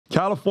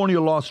California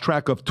lost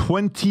track of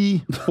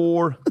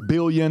 $24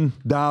 billion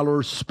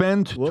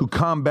spent to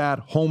combat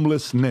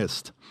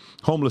homelessness.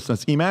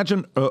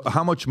 Imagine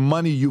how much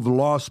money you've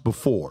lost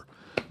before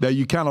that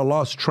you kind of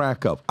lost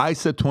track of. I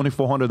said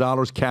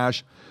 $2,400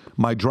 cash.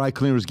 My dry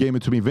cleaners gave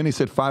it to me. Vinny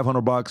said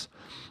 $500.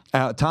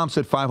 Tom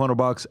said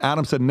 $500.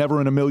 Adam said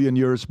never in a million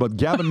years. But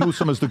Gavin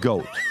Newsome is the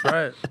GOAT.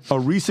 Right. A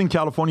recent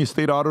California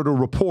state auditor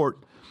report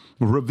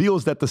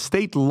reveals that the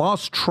state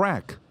lost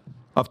track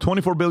of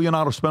 $24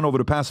 billion spent over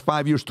the past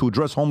 5 years to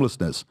address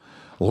homelessness.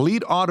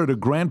 Lead auditor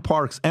Grant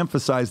Parks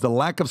emphasized the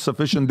lack of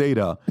sufficient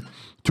data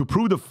to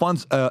prove the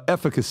fund's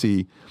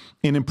efficacy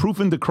in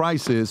improving the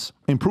crisis,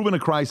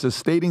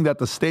 stating that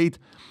the state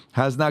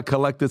has not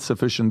collected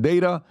sufficient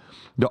data.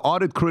 The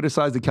audit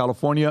criticized the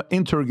California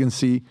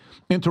Interagency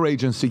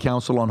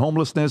Council on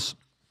Homelessness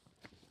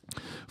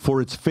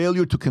for its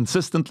failure to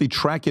consistently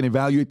track and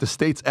evaluate the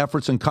state's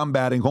efforts in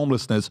combating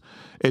homelessness.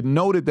 It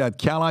noted that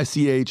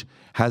Cal-ICH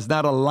has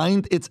not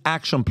aligned its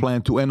action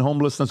plan to end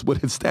homelessness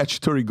with its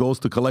statutory goals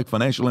to collect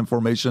financial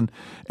information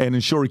and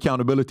ensure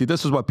accountability.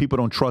 This is why people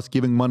don't trust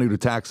giving money to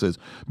taxes,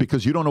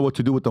 because you don't know what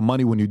to do with the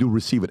money when you do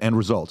receive it. End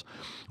results.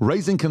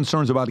 Raising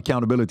concerns about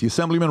accountability,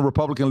 Assemblyman and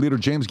Republican leader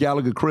James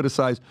Gallagher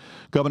criticized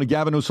Governor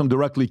Gavin Newsome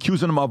directly,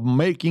 accusing him of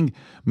making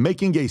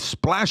a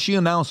splashy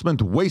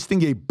announcement,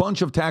 wasting a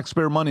bunch of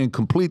taxpayer money, and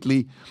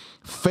completely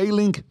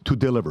failing to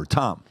deliver.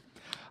 Tom.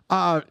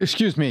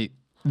 Excuse me.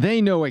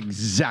 They know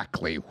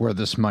exactly where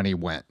this money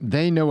went.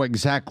 They know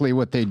exactly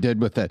what they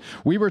did with it.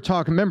 We were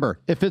talking, remember,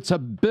 if it's a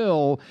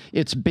bill,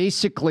 it's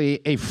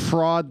basically a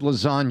fraud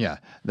lasagna.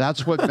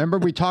 That's what, remember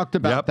we talked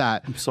about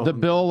that. The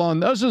bill on,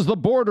 this is the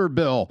border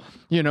bill.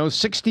 You know,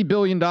 $60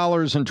 billion and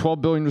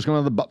 $12 billion was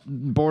going to the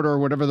border or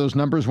whatever those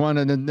numbers were,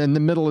 and in the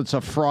middle it's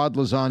a fraud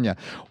lasagna.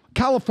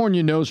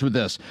 California knows with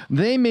this.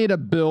 They made a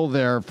bill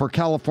there for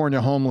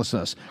California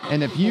homelessness.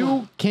 And if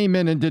you came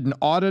in and did an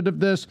audit of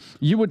this,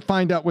 you would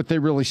find out what they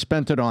really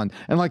spent it on.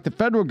 And like the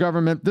federal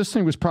government, this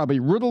thing was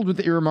probably riddled with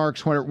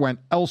earmarks when it went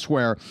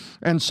elsewhere.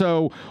 And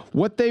so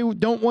what they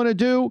don't want to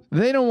do,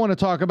 they don't want to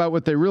talk about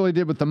what they really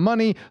did with the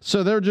money.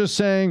 So they're just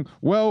saying,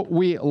 well,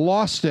 we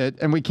lost it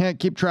and we can't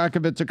keep track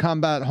of it to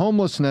combat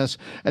homelessness.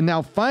 And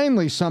now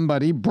finally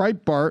somebody,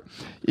 Breitbart,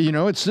 you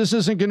know, this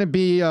isn't going to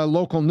be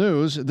local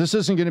news. This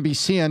isn't going to be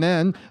CNN.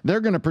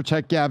 They're going to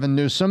protect Gavin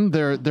Newsome,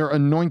 their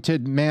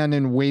anointed man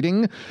in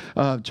waiting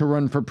to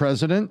run for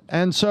president.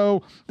 And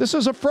so this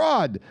is a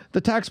fraud. The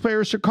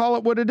taxpayers should call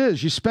it what it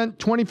is. You spent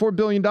 $24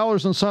 billion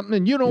on something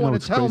and you don't want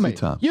to tell me.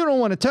 Tom. You don't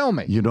want to tell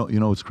me. You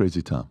know what's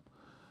crazy, Tom?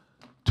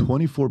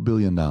 $24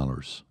 billion.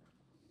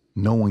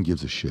 No one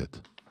gives a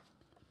shit.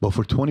 But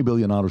for $20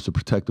 billion to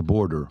protect the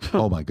border,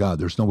 oh my God,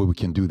 there's no way we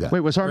can do that. Wait,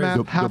 was our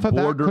math half of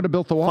that could have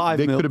built the wall?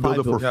 They could have built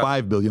it for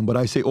 $5 billion, but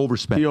I say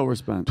overspent. He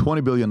overspent.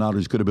 $20 billion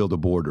could have built a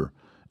border.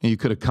 And you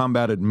could have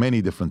combated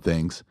many different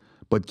things.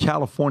 But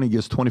California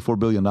gets $24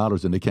 billion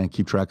and they can't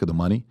keep track of the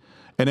money.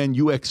 And then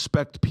you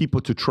expect people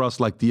to trust,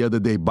 like the other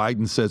day,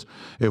 Biden says,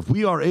 if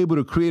we are able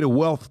to create a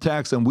wealth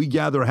tax and we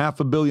gather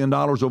 $500 billion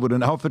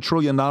 $500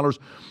 billion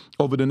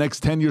over the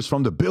next 10 years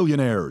from the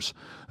billionaires,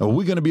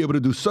 we're going to be able to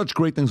do such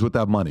great things with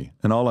that money.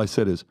 And all I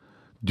said is,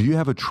 do you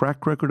have a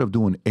track record of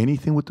doing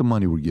anything with the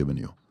money we're giving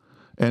you?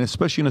 And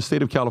especially in the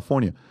state of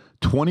California,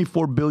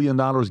 $24 billion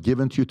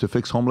given to you to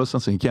fix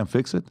homelessness and you can't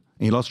fix it?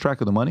 And you lost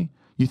track of the money?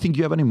 You think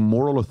you have any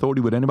moral authority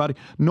with anybody?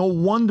 No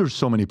wonder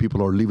so many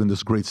people are leaving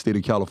this great state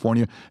of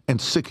California and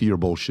sick of your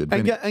bullshit.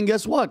 And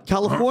guess what?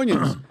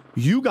 Californians,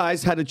 you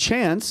guys had a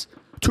chance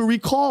to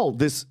recall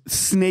this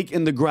snake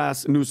in the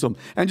grass Newsome.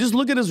 And just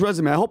look at his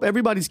resume. I hope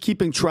everybody's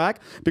keeping track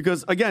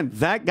because, again,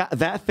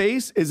 that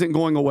face isn't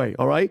going away,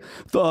 all right?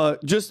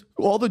 Just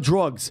all the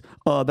drugs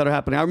that are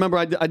happening. I remember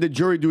I did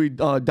jury duty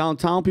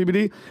downtown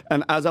PBD,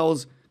 and as I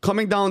was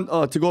coming down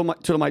to go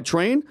to my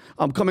train,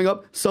 I'm coming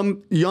up,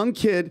 some young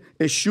kid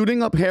is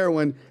shooting up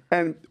heroin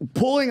and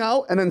pulling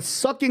out and then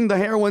sucking the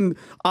heroin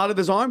out of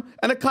his arm,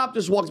 and a cop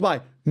just walks by.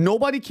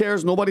 Nobody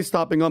cares. Nobody's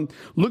stopping them.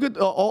 Look at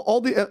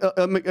all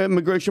the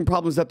immigration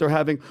problems that they're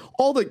having.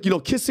 All the,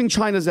 kissing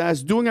China's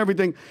ass, doing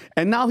everything.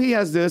 And now he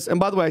has this. And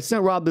by the way, I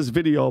sent Rob this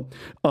video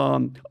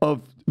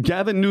of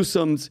Gavin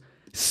Newsome's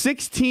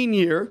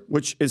 16-year,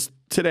 which is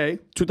today,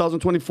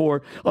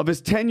 2024, of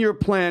his 10-year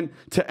plan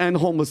to end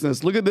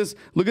homelessness. Look at this.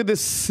 Look at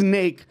this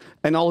snake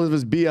and all of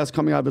his BS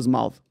coming out of his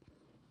mouth.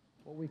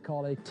 We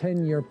call a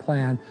 10-year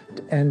plan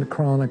to end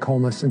chronic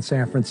homelessness in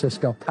San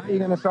Francisco. How are you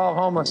going to solve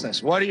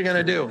homelessness? What are you going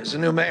to do as a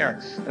new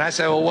mayor? And I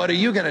say, well, what are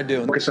you going to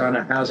do? Focus on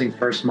a housing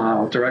first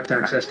model, direct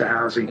access to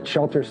housing,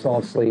 shelter,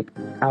 solve sleep,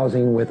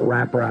 housing with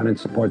wraparound and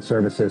support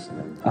services,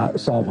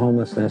 solve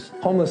homelessness.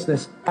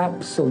 Homelessness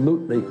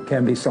absolutely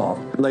can be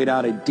solved. Laid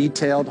out a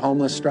detailed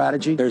homeless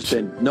strategy. There's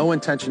been no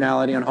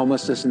intentionality on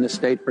homelessness in this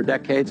state for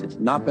decades. It's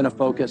not been a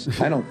focus.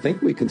 I don't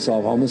think we can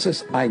solve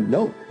homelessness. I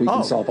know we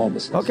can solve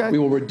homelessness. Okay. We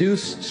will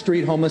reduce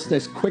street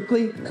homelessness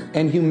quickly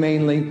and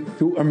humanely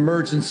through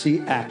emergency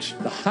action.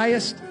 The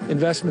highest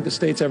investment the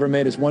state's ever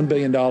made is $1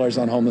 billion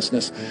on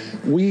homelessness.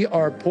 We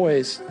are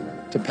poised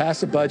to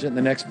pass a budget in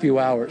the next few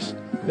hours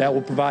that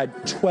will provide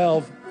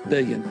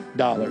billion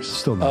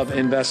Still of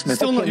investment.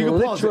 Still not. You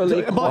can pause it.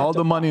 Literally, But all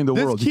the money in the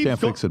this world, you keeps can't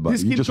fix it, this buddy.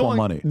 You keeps just want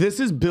going. money. This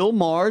is Bill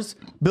Maher's.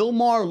 Bill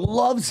Maher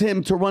loves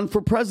him to run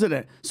for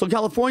president. So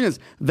Californians,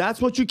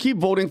 that's what you keep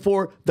voting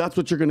for. That's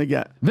what you're going to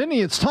get.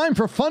 Vinny, it's time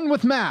for fun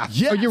with math.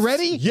 Yes. Are you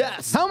ready?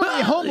 Yes. How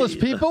many homeless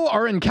people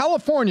are in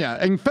California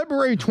in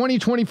February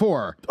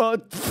 2024?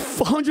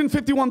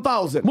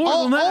 151,000.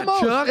 More than that,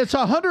 Almost. Chuck. It's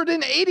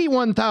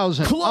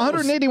 181,000. Close.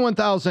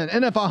 181,000.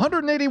 And if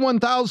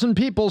 181,000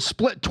 people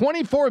split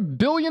 $24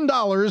 billion,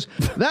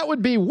 that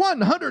would be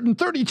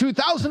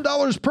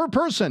 $132,000 per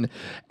person.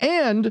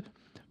 And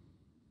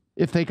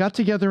if they got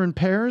together in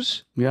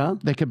pairs, Yeah.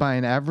 they could buy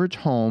an average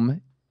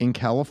home in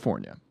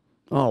California.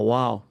 Oh,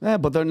 wow. Yeah,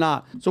 but they're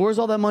not. So where's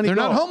all that money They're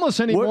go? not homeless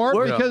anymore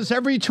Where- because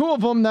every two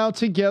of them now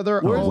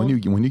together. Well, when you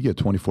get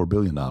 $24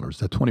 billion,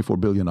 that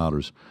 $24 billion,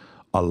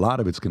 a lot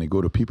of it's going to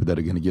go to people that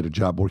are going to get a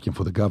job working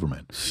for the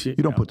government. Shit,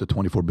 You don't put the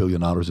 $24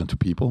 billion into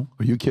people.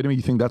 Are you kidding me?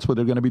 You think that's what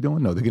they're going to be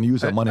doing? No, they're going to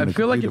use that money in I a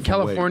feel like in completely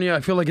different way. California, I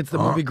feel like it's the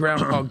movie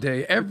Groundhog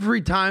Day.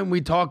 Every time we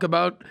talk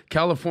about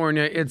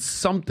California, it's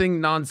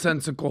something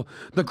nonsensical.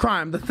 The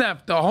crime, the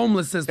theft, the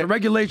homelessness, the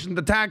regulation,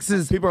 the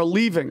taxes. People are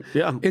leaving.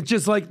 Yeah. It's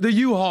just like the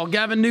U-Haul,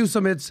 Gavin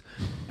Newsome.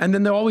 And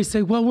then they always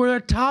say, well, we're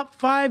a top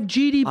 5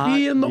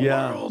 GDP in the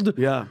world.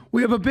 Yeah.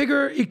 We have a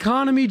bigger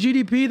economy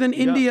GDP than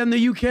India and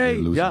the UK.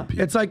 losing Yeah.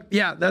 people. It's like,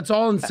 yeah, that's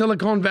all in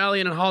Silicon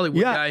Valley and in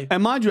Hollywood, Yeah, guy.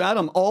 and mind you,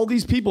 Adam, all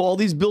these people, all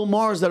these Bill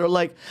Mahers that are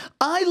like,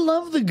 I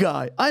love the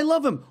guy. I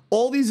love him.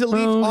 All these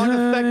elites aren't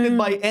affected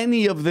by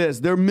any of this.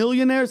 They're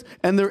millionaires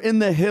and they're in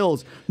the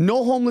hills.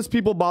 No homeless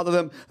people bother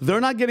them.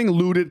 They're not getting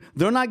looted.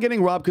 They're not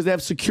getting robbed because they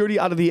have security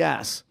out of the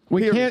ass.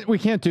 We Period.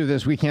 can't do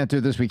this. We can't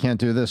do this. We can't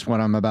do this. What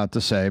I'm about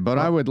to say, but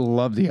I would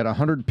love to get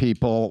 100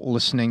 people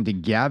listening to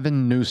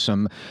Gavin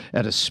Newsom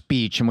at a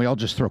speech, and we all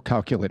just throw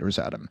calculators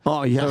at him.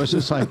 Oh, yeah. So it's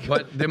just like,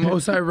 But the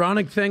most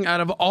ironic thing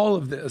out of all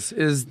of this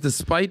is,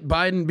 despite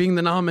Biden being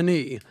the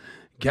nominee,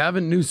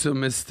 Gavin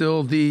Newsom is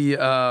still the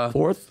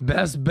Fourth?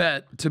 best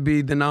bet to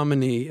be the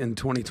nominee in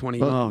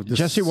 2020. Oh, this-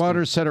 Jesse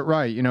Waters said it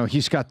right. You know,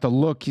 he's got the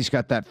look, he's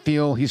got that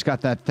feel, he's got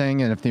that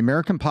thing, and if the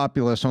American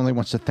populace only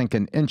wants to think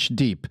an inch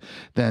deep,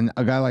 then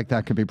a guy like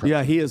that could be.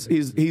 Yeah, he is.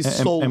 He's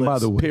soulless. And by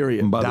the way,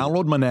 period.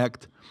 download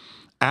Monect.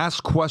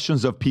 Ask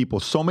questions of people.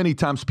 So many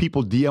times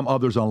people DM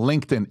others on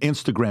LinkedIn,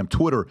 Instagram,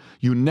 Twitter.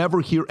 You never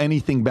hear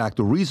anything back.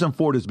 The reason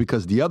for it is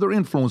because the other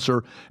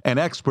influencer and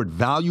expert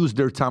values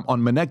their time.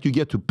 On Monect, you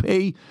get to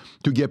pay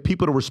to get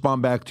people to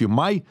respond back to you.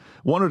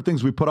 One of the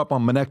things we put up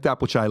on Monect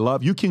app, which I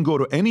love, you can go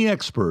to any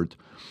expert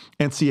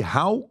and see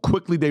how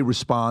quickly they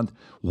respond,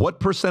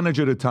 what percentage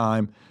of the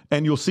time,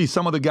 and you'll see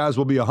some of the guys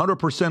will be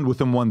 100%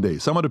 within 1 day.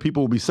 Some of the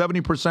people will be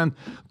 70%,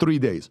 3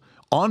 days.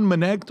 On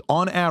Monect,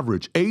 on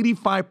average,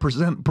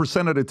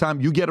 85% of the time,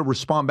 you get a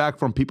respond back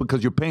from people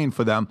because you're paying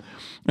for them.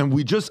 And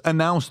we just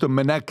announced a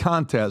Monect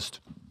contest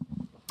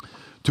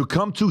to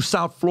come to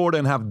South Florida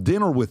and have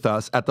dinner with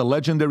us at the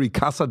legendary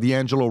Casa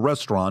D'Angelo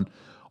restaurant.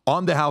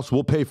 On the house,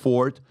 we'll pay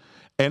for it.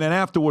 And then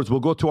afterwards, we'll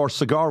go to our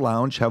cigar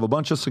lounge, have a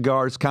bunch of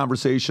cigars,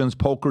 conversations,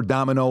 poker,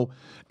 domino,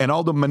 and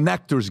all the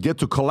Monectors get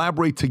to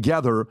collaborate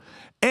together.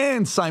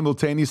 And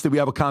simultaneously, we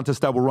have a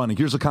contest that we're running.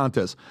 Here's a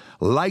contest.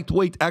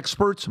 Lightweight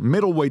experts,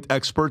 middleweight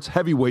experts,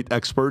 heavyweight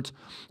experts.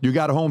 You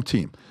got a home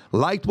team.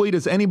 Lightweight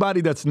is anybody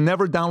that's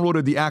never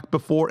downloaded the app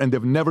before and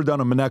they've never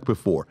done a Monect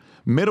before.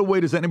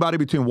 Middleweight is anybody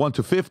between 1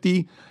 to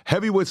 50.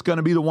 Heavyweight's going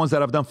to be the ones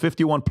that have done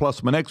 51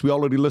 plus Monects. We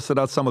already listed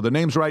out some of the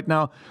names right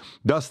now.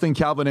 Dustin,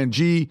 Calvin, and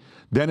G,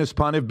 Dennis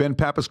Panev, Ben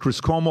Pappas,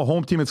 Chris Como.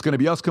 Home team, it's going to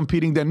be us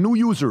competing. Then new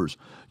users.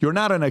 You're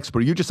not an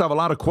expert. You just have a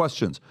lot of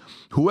questions.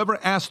 Whoever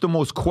asks the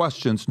most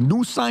questions,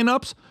 new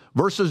signups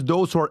versus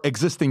those who are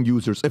existing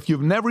users. If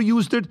you've never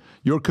used it,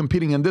 you're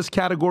competing in this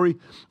category.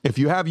 If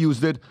you have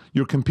used it,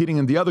 you're competing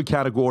in the other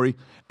category.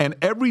 And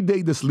every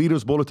day this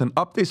Leaders Bulletin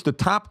updates. The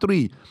top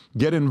 3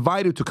 get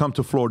invited to come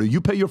to Florida.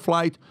 You pay your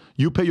flight,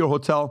 you pay your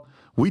hotel.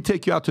 We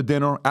take you out to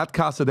dinner at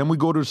Casa. Then we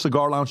go to the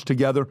cigar lounge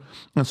together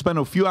and spend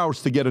a few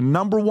hours to get a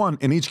number 1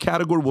 in each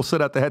category. We'll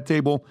sit at the head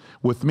table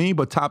with me,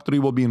 but top 3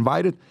 will be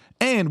invited.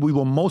 And we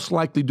will most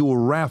likely do a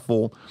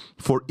raffle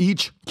for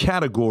each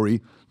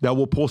category that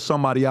will pull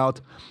somebody out.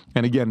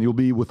 And again, you'll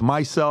be with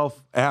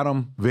myself,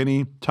 Adam,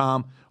 Vinny,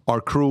 Tom,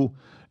 our crew,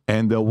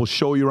 and we'll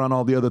show you around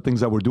all the other things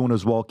that we're doing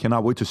as well.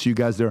 Cannot wait to see you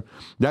guys there.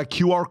 That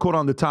QR code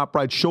on the top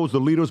right shows the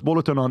Leaders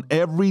Bulletin on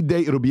every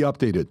day. It'll be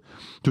updated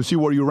to see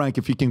where you rank.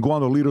 If you can go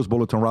on the Leaders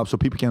Bulletin, Rob, so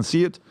people can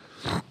see it.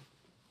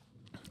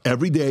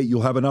 Every day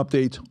you'll have an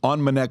update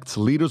on Monect's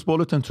Leaders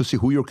Bulletin to see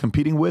who you're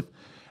competing with,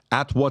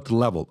 at what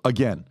level.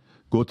 Again,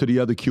 go to the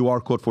other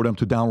QR code for them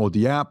to download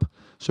the app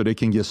so they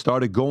can get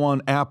started. Go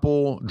on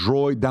Apple,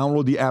 Droid,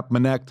 download the app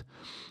Monect.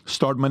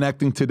 Start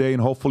Monecting today,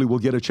 and hopefully we'll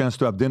get a chance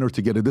to have dinner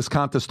together. This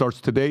contest starts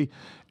today.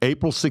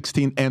 April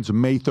 16th, ends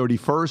May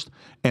 31st,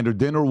 and the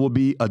dinner will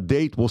be a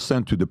date we'll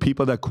send to the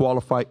people that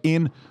qualify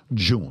in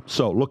June.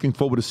 So looking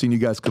forward to seeing you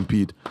guys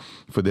compete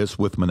for this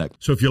with Monect.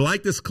 So if you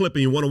like this clip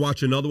and you want to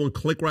watch another one,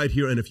 click right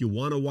here. And if you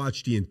want to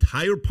watch the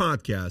entire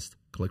podcast,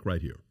 click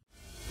right here.